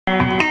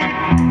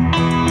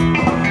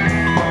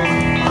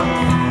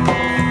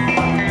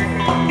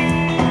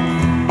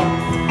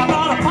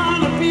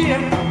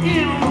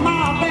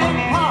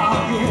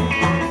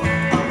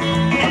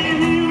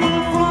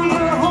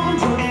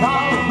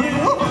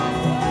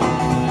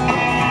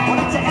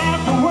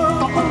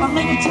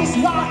just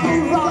like a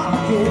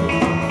rocket.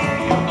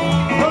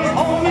 'Cause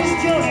home is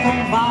just a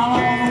mile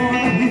on over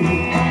the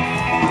hill.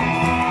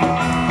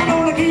 I'm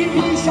gonna keep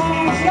me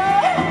shining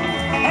shine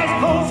as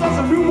close as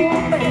a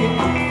newborn baby.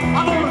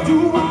 I'm gonna do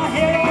my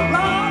hair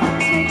right,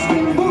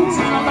 16 boots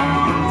and a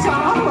long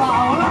time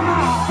all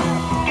night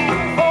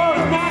for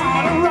a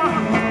night of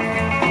rockin'.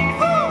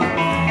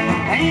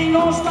 I ain't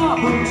gonna stop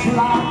until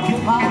I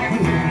get my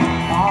fill.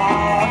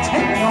 Oh,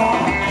 take me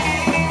on.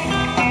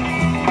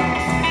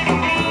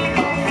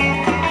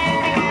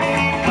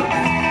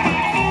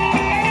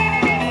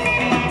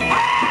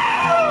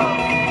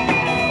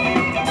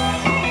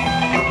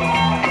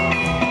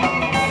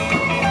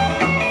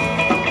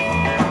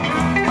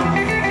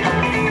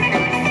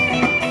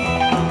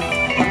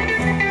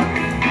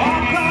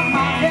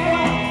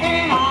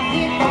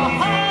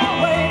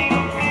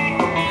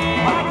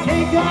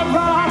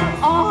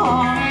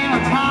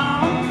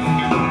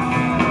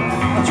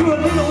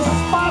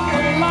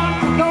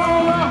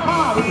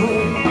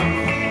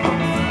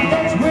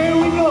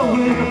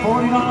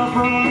 $40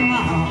 per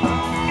mile.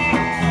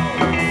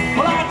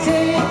 Well, I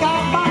take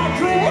out my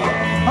drink,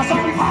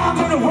 sometimes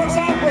when it works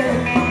that way.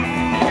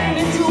 And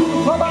into the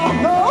club I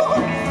go,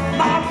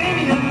 my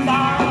baby and I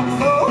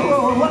go.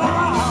 Well, I'm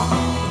out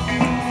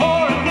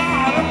for a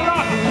night of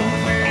rockin'.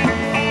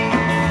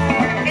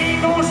 Ain't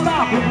gonna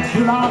stop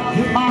until I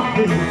get my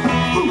fill.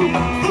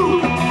 Ooh,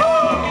 ooh.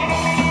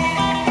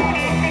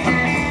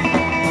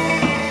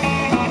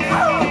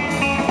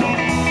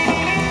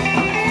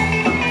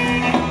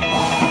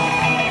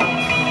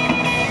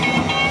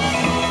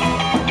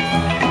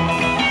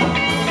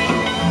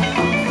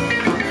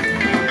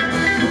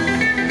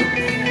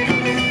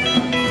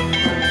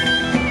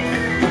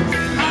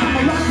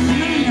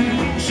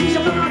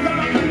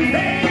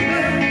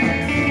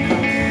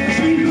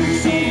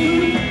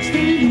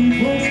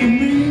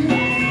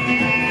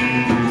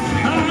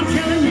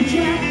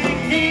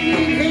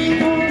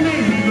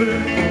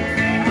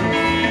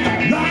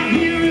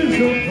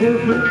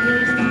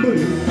 Perfect.